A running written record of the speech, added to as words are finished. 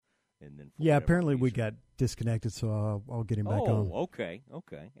And then yeah, apparently we reason, got disconnected, so I'll get him back on. Oh, okay.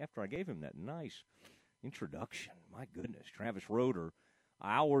 After I gave him that nice introduction, my goodness, Travis Roeder,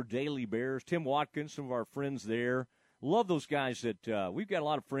 our Daily Bears, Tim Watkins, some of our friends there. Love those guys that we've got a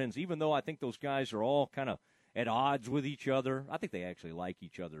lot of friends, even though I think those guys are all kind of at odds with each other. I think they actually like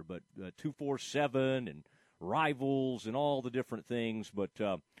each other, but 247 and rivals and all the different things. But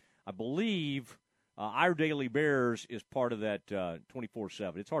I believe our Daily Bears is part of that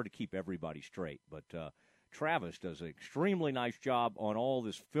 24/7. It's hard to keep everybody straight, but Travis does an extremely nice job on all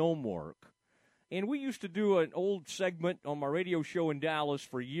this film work. And we used to do an old segment on my radio show in Dallas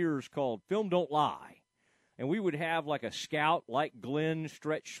for years called Film Don't Lie. And we would have like a scout like Glenn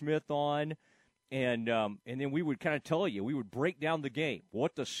Stretch Smith on, and then we would kind of tell you, we would break down the game,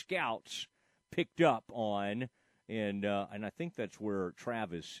 what the scouts picked up on, and I think that's where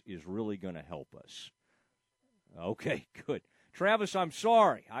Travis is really going to help us. Okay, good. Travis, I'm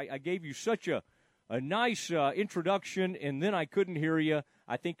sorry. I gave you such a nice introduction, and then I couldn't hear you.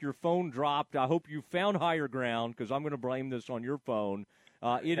 I think your phone dropped. I hope you found higher ground, because I'm going to blame this on your phone.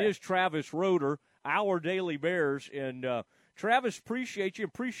 It is Travis Roeder, our Daily Bears, and Travis, appreciate you.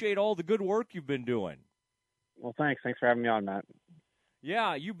 Appreciate all the good work you've been doing. Well, thanks. Thanks for having me on, Matt.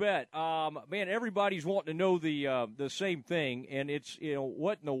 Yeah, you bet. Man, everybody's wanting to know the same thing, and it's,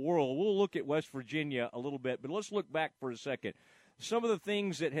 what in the world? We'll look at West Virginia a little bit, but let's look back for a second. Some of the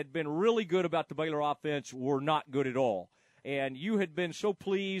things that had been really good about the Baylor offense were not good at all. And you had been so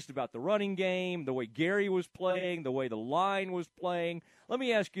pleased about the running game, the way Gary was playing, the way the line was playing. Let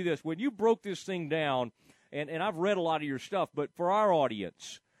me ask you this. When you broke this thing down, and I've read a lot of your stuff, but for our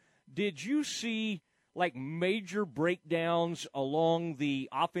audience, did you see like major breakdowns along the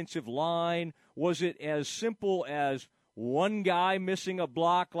offensive line? Was it as simple as one guy missing a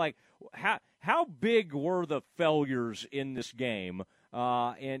block? Like how big were the failures in this game?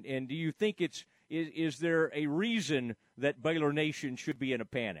 And do you think is there a reason that Baylor Nation should be in a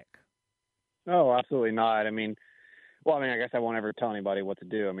panic? No, absolutely not. I guess I won't ever tell anybody what to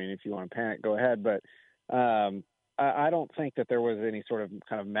do. I mean, if you want to panic, go ahead. But I don't think that there was any sort of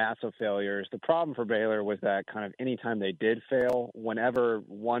kind of massive failures. The problem for Baylor was that kind of anytime they did fail, whenever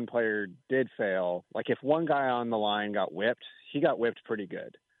one player did fail, like if one guy on the line got whipped, he got whipped pretty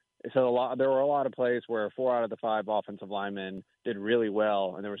good. So there were a lot of plays where 4 out of the 5 offensive linemen did really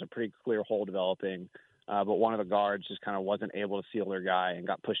well, and there was a pretty clear hole developing. But one of the guards just kind of wasn't able to seal their guy and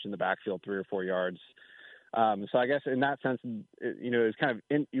got pushed in the backfield 3 or 4 yards. So I guess in that sense, it was kind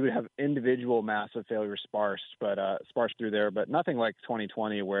of you would have individual massive failures sparse through there, but nothing like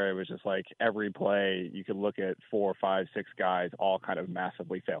 2020 where it was just like every play you could look at 4, 5, 6 guys all kind of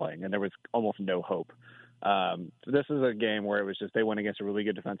massively failing, and there was almost no hope. So this is a game where it was just they went against a really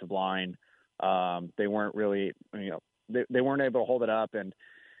good defensive line. They weren't really, they weren't able to hold it up, and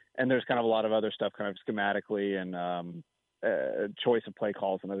there's kind of a lot of other stuff kind of schematically and choice of play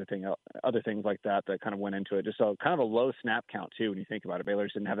calls and other things like that kind of went into it. Just so kind of a low snap count too when you think about it. Baylor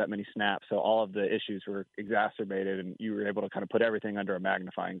didn't have that many snaps, so all of the issues were exacerbated, and you were able to kind of put everything under a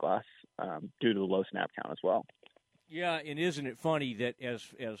magnifying glass due to the low snap count as well. Yeah, and isn't it funny that as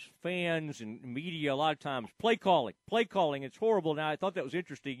fans and media, a lot of times, play calling, it's horrible. Now, I thought that was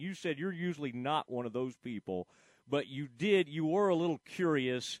interesting. You said you're usually not one of those people, but you were a little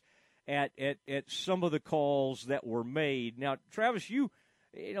curious at some of the calls that were made. Now, Travis,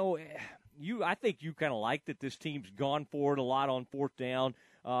 I think you kind of like that this team's gone for it a lot on 4th down.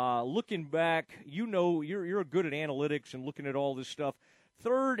 Looking back, you're good at analytics and looking at all this stuff.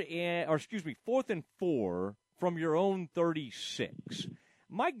 4th and 4 from your own 36.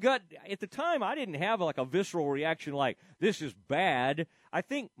 My gut, at the time, I didn't have like a visceral reaction like, this is bad. I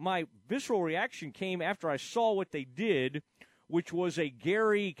think my visceral reaction came after I saw what they did, which was a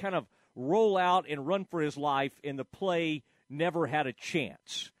Gary kind of roll out and run for his life, and the play never had a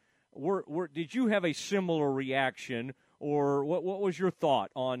chance. Did you have a similar reaction, or what was your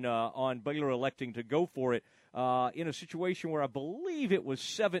thought on Baylor electing to go for it in a situation where I believe it was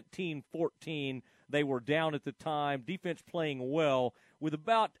 17-14? They were down at the time, defense playing well, with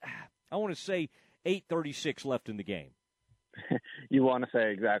about, I want to say, 8:36 left in the game. You want to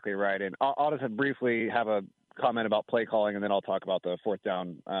say exactly right. And I'll just briefly have a comment about play calling, and then I'll talk about the 4th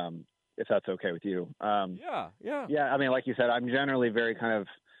down, if that's okay with you. Yeah. I mean, like you said, I'm generally very kind of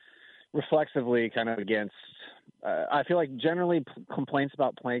reflexively kind of against I feel like generally complaints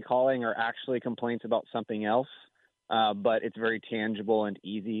about play calling are actually complaints about something else. But it's very tangible and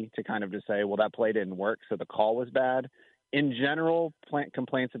easy to kind of just say, well, that play didn't work, so the call was bad. In general,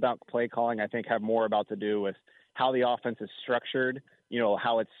 complaints about play calling, I think, have more about to do with how the offense is structured,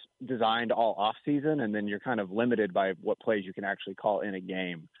 how it's designed all off season, and then you're kind of limited by what plays you can actually call in a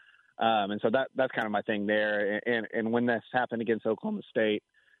game. And so that's kind of my thing there. And when this happened against Oklahoma State,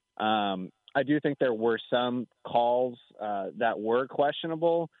 I do think there were some calls that were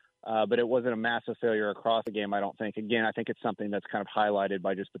questionable, but it wasn't a massive failure across the game, I don't think. Again, I think it's something that's kind of highlighted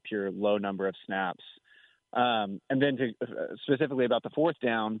by just the pure low number of snaps. And then specifically about the fourth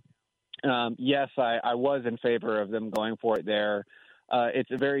down, yes, I was in favor of them going for it there.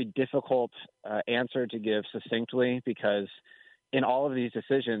 It's a very difficult answer to give succinctly because in all of these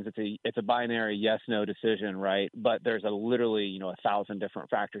decisions, it's a binary yes/no decision, right? But there's literally 1,000 different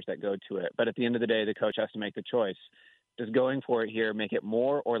factors that go to it. But at the end of the day, the coach has to make the choice. Does going for it here make it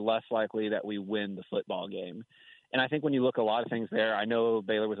more or less likely that we win the football game? And I think when you look at a lot of things there, I know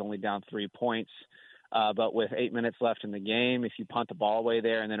Baylor was only down 3 points, but with 8 minutes left in the game, if you punt the ball away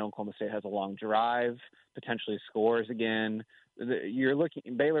there and then Oklahoma State has a long drive, potentially scores again,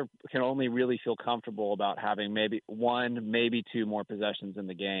 Baylor can only really feel comfortable about having maybe one, maybe two more possessions in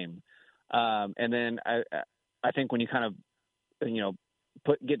the game. And then I think when you kind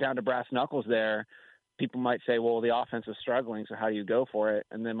of get down to brass knuckles there, people might say, well, the offense is struggling, so how do you go for it?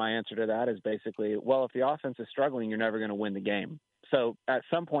 And then my answer to that is basically, well, if the offense is struggling, you're never going to win the game. So at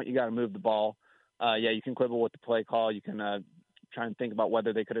some point, you got to move the ball. You can quibble with the play call. You can try and think about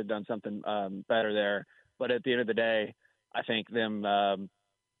whether they could have done something better there. But at the end of the day, I think them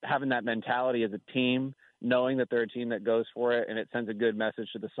having that mentality as a team, knowing that they're a team that goes for it, and it sends a good message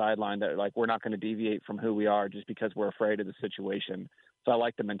to the sideline that, like, we're not going to deviate from who we are just because we're afraid of the situation. So I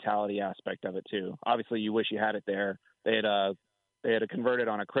like the mentality aspect of it too. Obviously, you wish you had it there. They had converted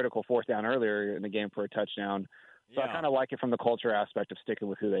on a critical fourth down earlier in the game for a touchdown. So I kind of like it from the culture aspect of sticking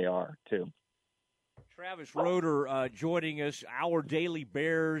with who they are too. Travis Roeder joining us, Our Daily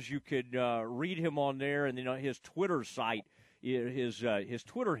Bears. You could read him on there, and his Twitter site, his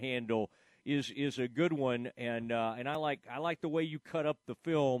Twitter handle is a good one, and I like the way you cut up the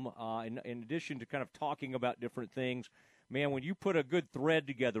film. In addition to kind of talking about different things, man, when you put a good thread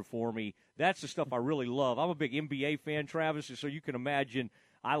together for me, that's the stuff I really love. I'm a big NBA fan, Travis, and so you can imagine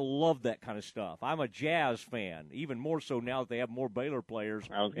I love that kind of stuff. I'm a Jazz fan, even more so now that they have more Baylor players.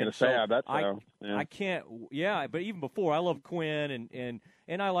 I was going to say, I bet so. Yeah. I can't, but even before, I love Quinn,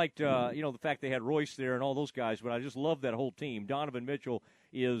 and I liked, the fact they had Royce there and all those guys, but I just love that whole team. Donovan Mitchell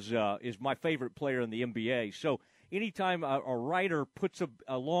is my favorite player in the NBA. So anytime a writer puts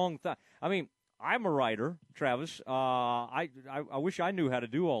a long thought, I'm a writer, Travis. I wish I knew how to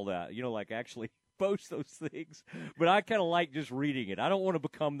do all that, like actually post those things. But I kind of like just reading it. I don't want to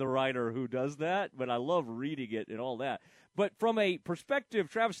become the writer who does that, but I love reading it and all that. But from a perspective,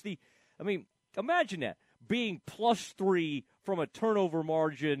 Travis, imagine that, being +3 from a turnover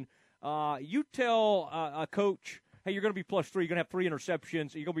margin. You tell a coach, hey, you're going to be +3. You're going to have 3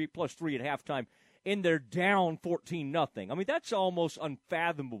 interceptions. You're going to be +3 at halftime, and they're down 14-0. That's almost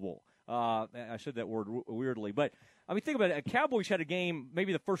unfathomable. I said that word weirdly, but think about it. Cowboys had a game,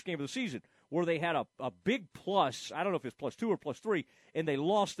 maybe the first game of the season, where they had a big plus. I don't know if it's +2 or +3, and they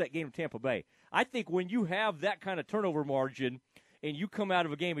lost that game to Tampa Bay. I think when you have that kind of turnover margin and you come out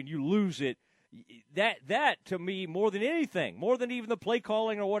of a game and you lose it, that to me, more than anything, more than even the play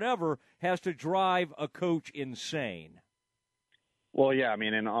calling or whatever, has to drive a coach insane. Well, yeah,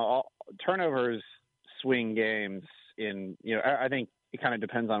 and all turnovers swing games I think it kind of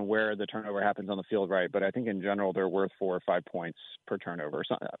depends on where the turnover happens on the field, right? But I think in general they're worth 4 or 5 points per turnover.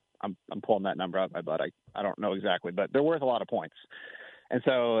 So I'm pulling that number out of my butt. I don't know exactly, but they're worth a lot of points. And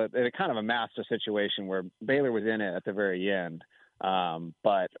so it kind of amassed a situation where Baylor was in it at the very end.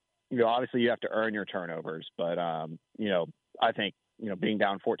 But obviously you have to earn your turnovers. But I think being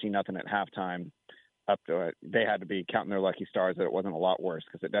down 14-0 at halftime, up to it, they had to be counting their lucky stars that it wasn't a lot worse,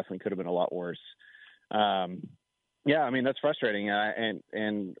 because it definitely could have been a lot worse. That's frustrating,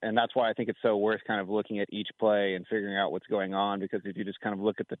 and that's why I think it's so worth kind of looking at each play and figuring out what's going on, because if you just kind of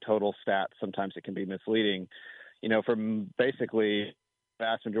look at the total stats, sometimes it can be misleading. From basically the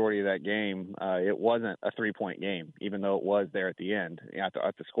vast majority of that game, it wasn't a 3-point game, even though it was there at the end. At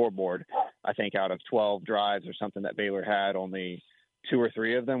the scoreboard, I think out of 12 drives or something that Baylor had, only 2 or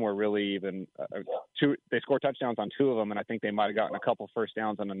 3 of them were really even two. They scored touchdowns on 2 of them, and I think they might have gotten a couple first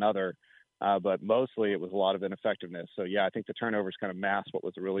downs on another. But mostly it was a lot of ineffectiveness. So, I think the turnovers kind of masked what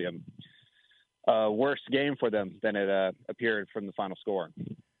was really a worse game for them than it appeared from the final score.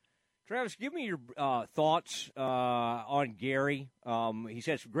 Travis, give me your thoughts on Gary. He's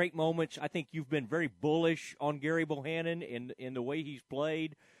had some great moments. I think you've been very bullish on Gary Bohannon in the way he's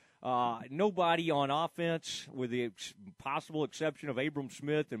played. Nobody on offense, with the possible exception of Abram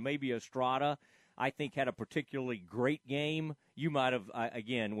Smith and maybe Estrada, I think, had a particularly great game. You might have,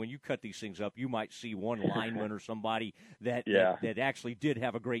 again, when you cut these things up, you might see one lineman or somebody that actually did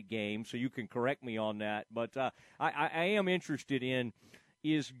have a great game, so you can correct me on that. But I am interested in,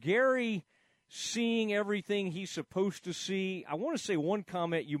 is Gary seeing everything he's supposed to see? I want to say one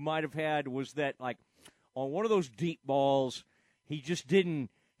comment you might have had was that, like, on one of those deep balls, he just didn't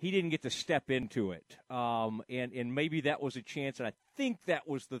get to step into it. And maybe that was a chance, and I think that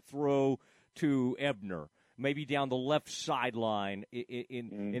was the throw to Ebner, maybe down the left sideline,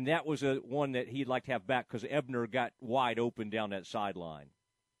 and that was one that he'd like to have back because Ebner got wide open down that sideline.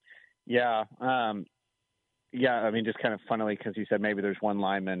 Yeah. I mean, just kind of funnily, because you said maybe there's one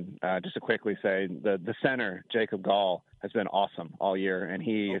lineman, just to quickly say, the center, Jacob Gall, has been awesome all year, and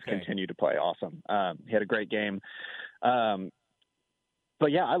he has continued to play awesome. He had a great game.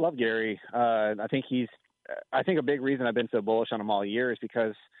 But, yeah, I love Gary. I think a big reason I've been so bullish on him all year is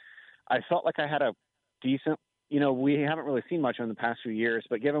because I felt like I had a decent – we haven't really seen much in the past few years,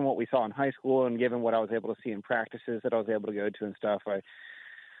 but given what we saw in high school and given what I was able to see in practices that I was able to go to and stuff,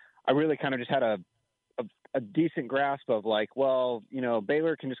 I really kind of just had a decent grasp of like, well,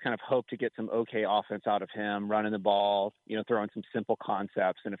 Baylor can just kind of hope to get some okay offense out of him, running the ball, throwing some simple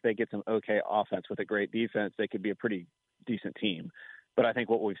concepts. And if they get some okay offense with a great defense, they could be a pretty decent team. But I think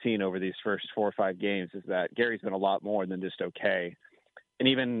what we've seen over these first 4 or 5 games is that Gary's been a lot more than just okay. And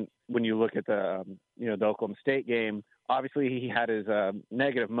even when you look at the Oklahoma State game, obviously he had his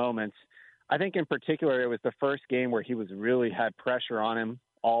negative moments. I think in particular, it was the first game where he really had pressure on him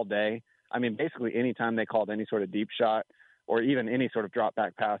all day. I mean, basically anytime they called any sort of deep shot or even any sort of drop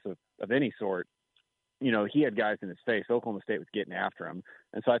back pass of any sort, he had guys in his face. Oklahoma State was getting after him.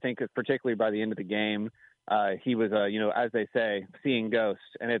 And so I think particularly by the end of the game, he was, as they say, seeing ghosts.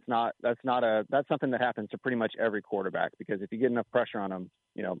 And that's something that happens to pretty much every quarterback, because if you get enough pressure on them,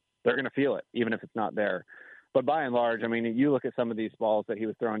 they're going to feel it, even if it's not there. But by and large, I mean, you look at some of these balls that he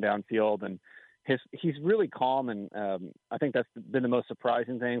was throwing downfield, and he's really calm, and I think that's been the most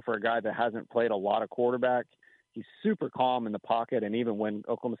surprising thing for a guy that hasn't played a lot of quarterback. He's super calm in the pocket, and even when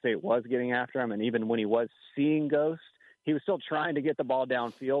Oklahoma State was getting after him, and even when he was seeing ghosts, he was still trying to get the ball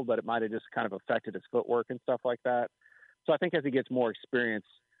downfield, but it might have just kind of affected his footwork and stuff like that. So I think as he gets more experience,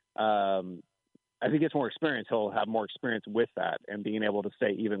 he'll have more experience with that and being able to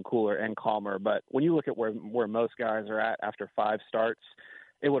stay even cooler and calmer. But when you look at where most guys are at after 5 starts,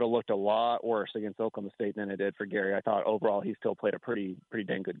 it would have looked a lot worse against Oklahoma State than it did for Gary. I thought overall he still played a pretty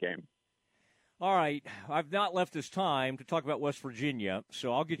dang good game. All right. I've not left us time to talk about West Virginia,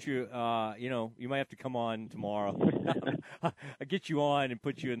 so I'll get you, you might have to come on tomorrow. I'll get you on and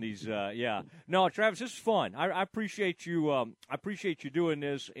put you in these, No, Travis, this is fun. I appreciate you. I appreciate you doing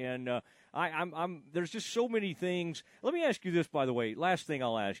this, and I'm there's just so many things. Let me ask you this, by the way. Last thing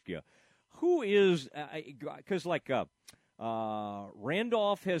I'll ask you. Who is, because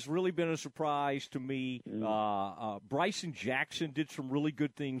Randolph has really been a surprise to me. Bryson Jackson did some really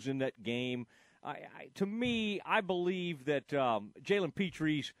good things in that game. To me, I believe that Jalen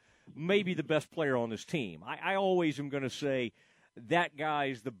Petre's maybe the best player on this team. I always am going to say that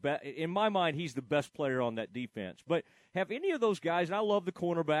guy's the best. In my mind, he's the best player on that defense. But have any of those guys, and I love the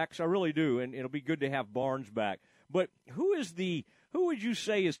cornerbacks, I really do, and it'll be good to have Barnes back. But who would you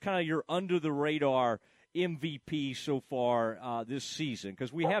say is kind of your under-the-radar MVP so far this season?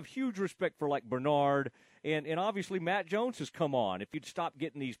 Because we have huge respect for, like, Bernard, and obviously Matt Jones has come on. If you'd stop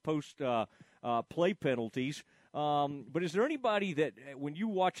getting these post-play penalties. But is there anybody that, when you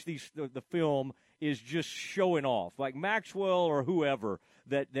watch the film, is just showing off, like Maxwell or whoever,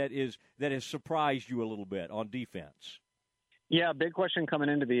 that has surprised you a little bit on defense? Yeah, big question coming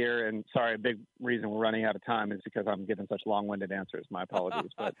into the year, and sorry, a big reason we're running out of time is because I'm giving such long-winded answers. My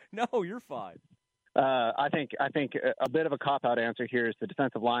apologies. But no, you're fine. I think a bit of a cop-out answer here is the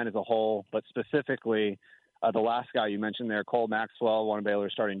defensive line as a whole, but specifically the last guy you mentioned there, Cole Maxwell, one of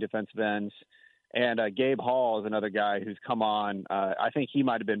Baylor's starting defensive ends, and Gabe Hall is another guy who's come on. I think he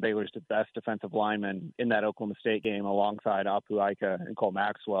might have been Baylor's best defensive lineman in that Oklahoma State game alongside Apu Ika and Cole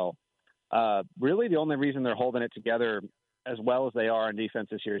Maxwell. Really the only reason they're holding it together as well as they are on defense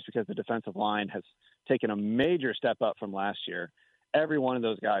this year is because the defensive line has taken a major step up from last year. Every one of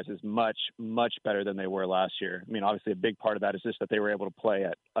those guys is much, much better than they were last year. I mean, obviously a big part of that is just that they were able to play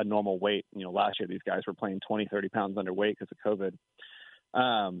at a normal weight. Last year these guys were playing 20, 30 pounds underweight because of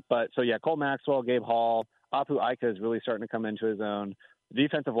COVID. But Cole Maxwell, Gabe Hall, Apu Ika is really starting to come into his own. The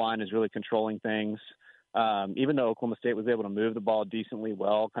defensive line is really controlling things. Even though Oklahoma State was able to move the ball decently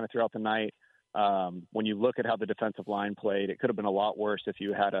well kind of throughout the night, when you look at how the defensive line played, it could have been a lot worse if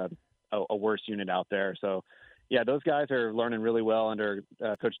you had a worse unit out there. So, yeah, those guys are learning really well under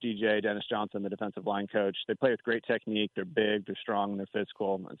Coach DJ, Dennis Johnson, the defensive line coach. They play with great technique. They're big, they're strong, and they're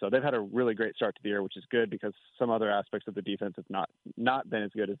physical. And so they've had a really great start to the year, which is good because some other aspects of the defense have not been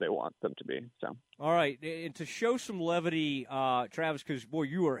as good as they want them to be. So, all right, and to show some levity, Travis, because, boy,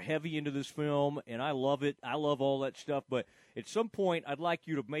 you are heavy into this film, and I love it. I love all that stuff. But at some point, I'd like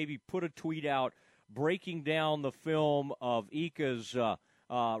you to maybe put a tweet out breaking down the film of Ika's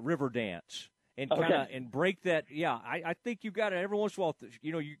river dance. And kind of and break that. Yeah, I think you got to every once in a while.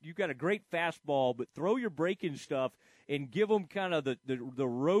 You got a great fastball, but throw your breaking stuff and give them kind of the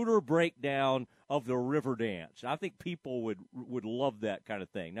rotor breakdown of the river dance. I think people would love that kind of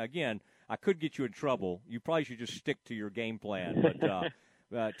thing. Now, again, I could get you in trouble. You probably should just stick to your game plan.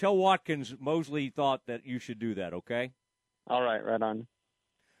 But tell Watkins Mosley thought that you should do that. Okay. All right, right on.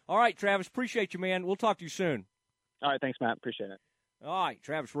 All right, Travis. Appreciate you, man. We'll talk to you soon. All right, thanks, Matt. Appreciate it. All right,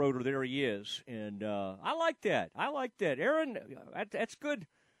 Travis Roeder, there he is. And I like that. Aaron, that's good.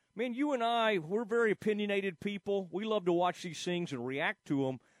 Man, you and I, we're very opinionated people. We love to watch these things and react to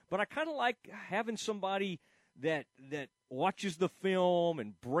them. But I kind of like having somebody that watches the film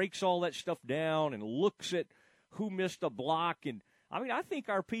and breaks all that stuff down and looks at who missed a block. And, I mean, I think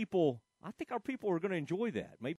our people are going to enjoy that. Maybe